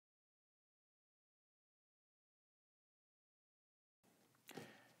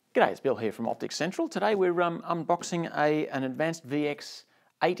G'day, it's Bill here from Optics Central. Today we're unboxing an Advanced VX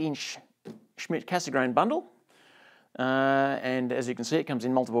 8-inch Schmidt-Cassegrain bundle. And as you can see, it comes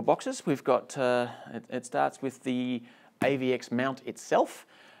in multiple boxes. We've got, it starts with the AVX mount itself.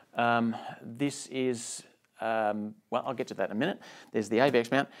 This is, well, I'll get to that in a minute. There's the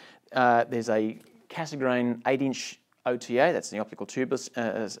AVX mount. There's a Cassegrain 8-inch OTA, that's the optical tube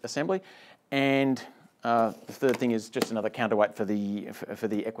assembly. And the third thing is just another counterweight for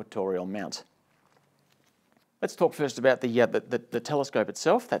the equatorial mount. Let's talk first about the telescope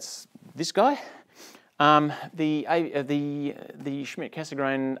itself. That's this guy. The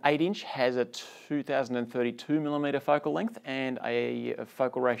Schmidt-Cassegrain 8-inch has a 2032mm focal length and a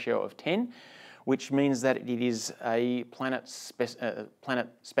focal ratio of 10, which means that it is a planet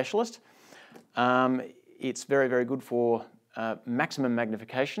specialist. It's very, very good for maximum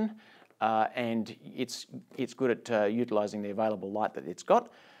magnification. And it's good at utilising the available light that it's got.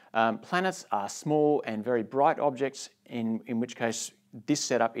 Planets are small and very bright objects, in which case this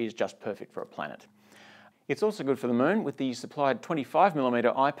setup is just perfect for a planet. It's also good for the moon. With the supplied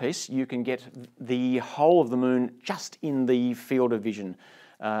 25mm eyepiece, you can get the whole of the moon just in the field of vision.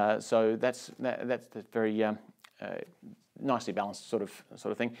 So that's very nicely balanced sort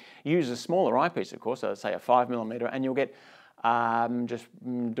of thing. You use a smaller eyepiece, of course, so say a 5mm, and you'll get just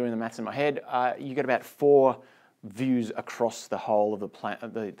doing the maths in my head, you get about 4 views across the whole of the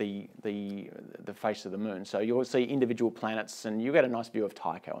face of the moon. So you'll see individual planets, and you get a nice view of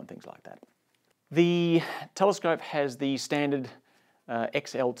Tycho and things like that. The telescope has the standard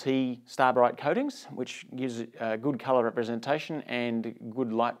XLT StarBright coatings, which gives good colour representation and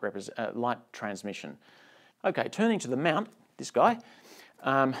good light transmission. Okay, turning to the mount, this guy.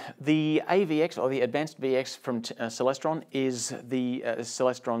 The AVX, or the Advanced VX from Celestron, is the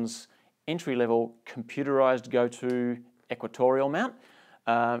Celestron's entry-level computerised go-to equatorial mount.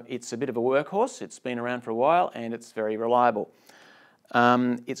 It's a bit of a workhorse. It's been around for a while and it's very reliable.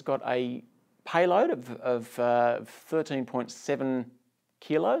 It's got a payload of 13.7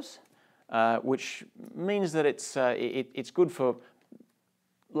 kilos, which means that it's good for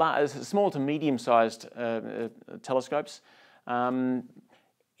small to medium-sized telescopes.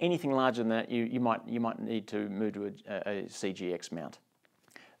 Anything larger than that, you might need to move to a CGX mount.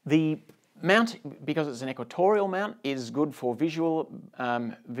 The mount, because it's an equatorial mount, is good for visual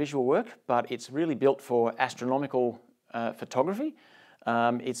work, but it's really built for astronomical photography.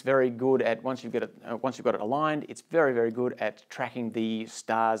 It's very good at once you've got it aligned. It's very, very good at tracking the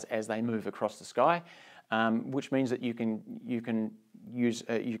stars as they move across the sky, which means that you can use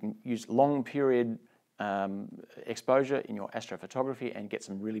long period exposure in your astrophotography and get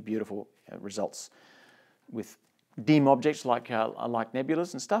some really beautiful results with dim objects like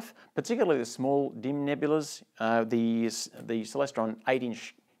nebulas and stuff, particularly the small dim nebulas. The Celestron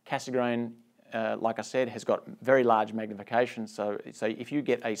 8-inch Cassegrain, like I said, has got very large magnification. So if you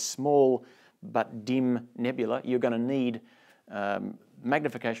get a small but dim nebula, you're going to need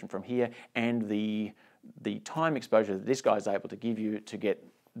magnification from here and the time exposure that this guy is able to give you to get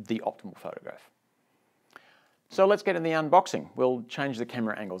the optimal photograph. So let's get in the unboxing. We'll change the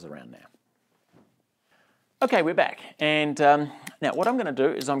camera angles around now. Okay, we're back. And now what I'm going to do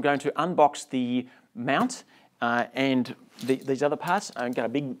is I'm going to unbox the mount and these other parts. I'm going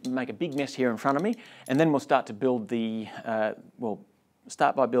to make a big mess here in front of me, and then we'll start to build we'll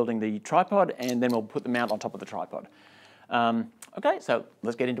start by building the tripod, and then we'll put the mount on top of the tripod. Okay, so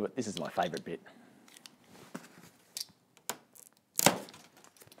let's get into it. This is my favourite bit.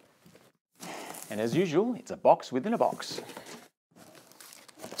 And as usual, it's a box within a box.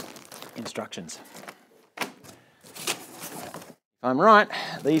 Instructions. If I'm right,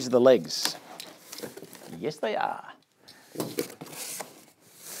 these are the legs. Yes, they are.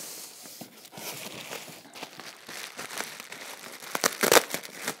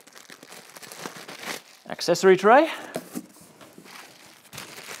 Accessory tray.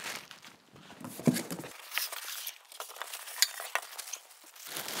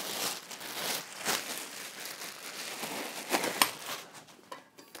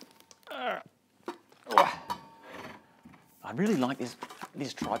 I really like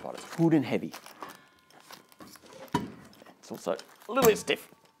this tripod. It's good and heavy. It's also a little bit stiff.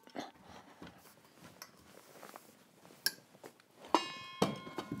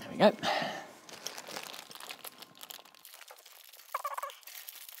 There we go.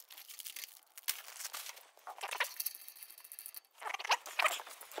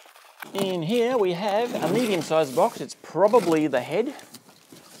 In here we have a medium-sized box. It's probably the head.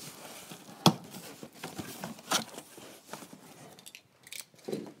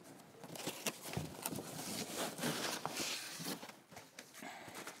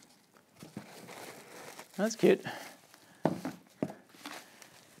 That's cute.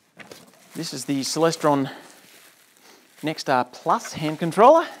 This is the Celestron Nexstar Plus hand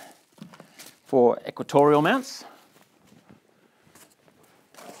controller for equatorial mounts.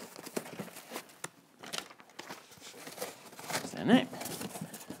 What's down there?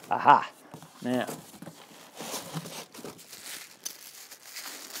 Aha! Now,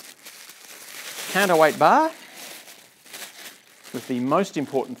 counterweight bar, with the most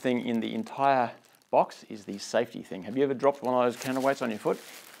important thing in the entire box is the safety thing. Have you ever dropped one of those counterweights on your foot?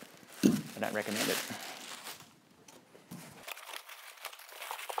 I don't recommend it.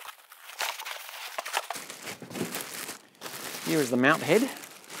 Here is the mount head.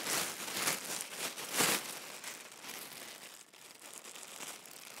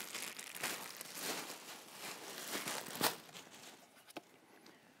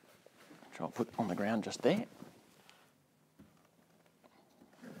 Which I'll put on the ground just there.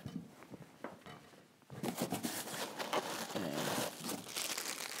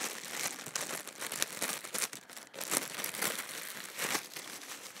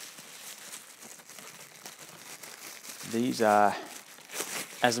 These are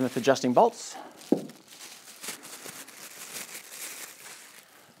azimuth adjusting bolts.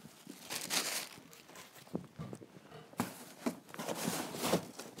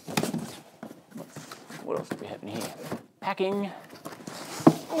 What else do we have in here? Packing.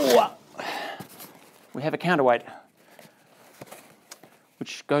 Ooh. We have a counterweight,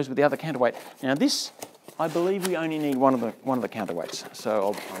 which goes with the other counterweight. Now this, I believe we only need one of the counterweights,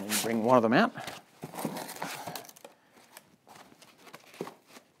 so I'll bring one of them out.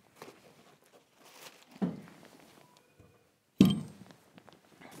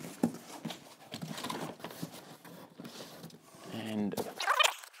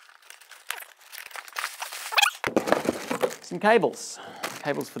 Some cables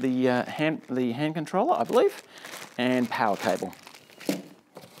for the hand controller, I believe, and power cable.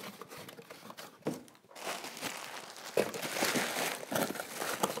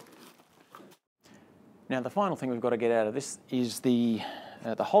 Now the final thing we've got to get out of this is the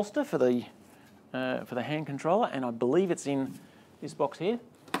holster for the hand controller, and I believe it's in this box here.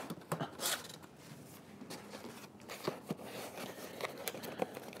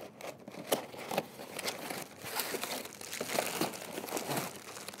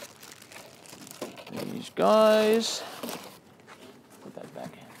 These guys, put that back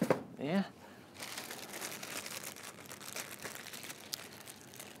there.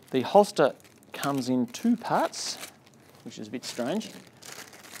 The holster comes in two parts, which is a bit strange,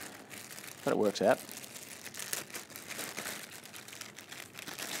 but it works out.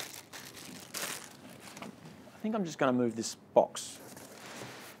 I think I'm just going to move this box.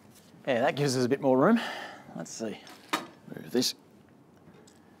 Yeah, that gives us a bit more room. Let's see. Move this.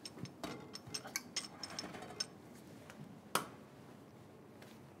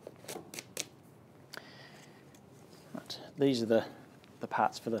 Right, these are the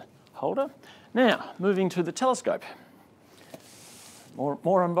parts for the holder. Now, moving to the telescope. More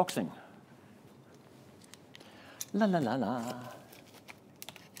unboxing. La la la la.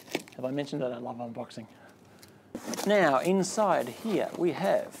 Have I mentioned that I love unboxing? Now, inside here we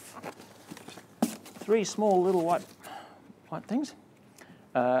have three small little white things.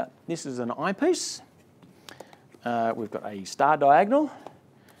 This is an eyepiece. We've got a star diagonal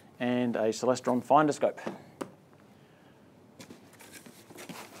and a Celestron finderscope.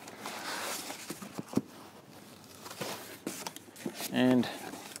 And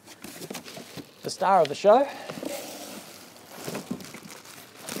the star of the show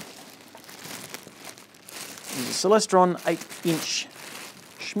is a Celestron 8-inch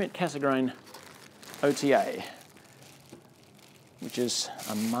Schmidt-Cassegrain OTA, which is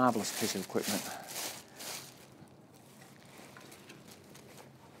a marvellous piece of equipment.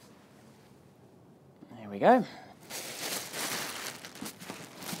 There we go.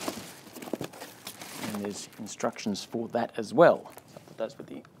 And there's instructions for that as well. That's with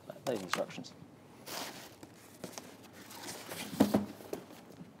these instructions.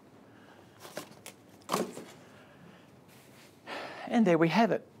 And there we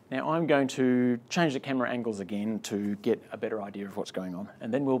have it. Now I'm going to change the camera angles again to get a better idea of what's going on,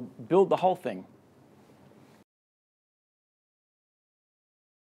 and then we'll build the whole thing.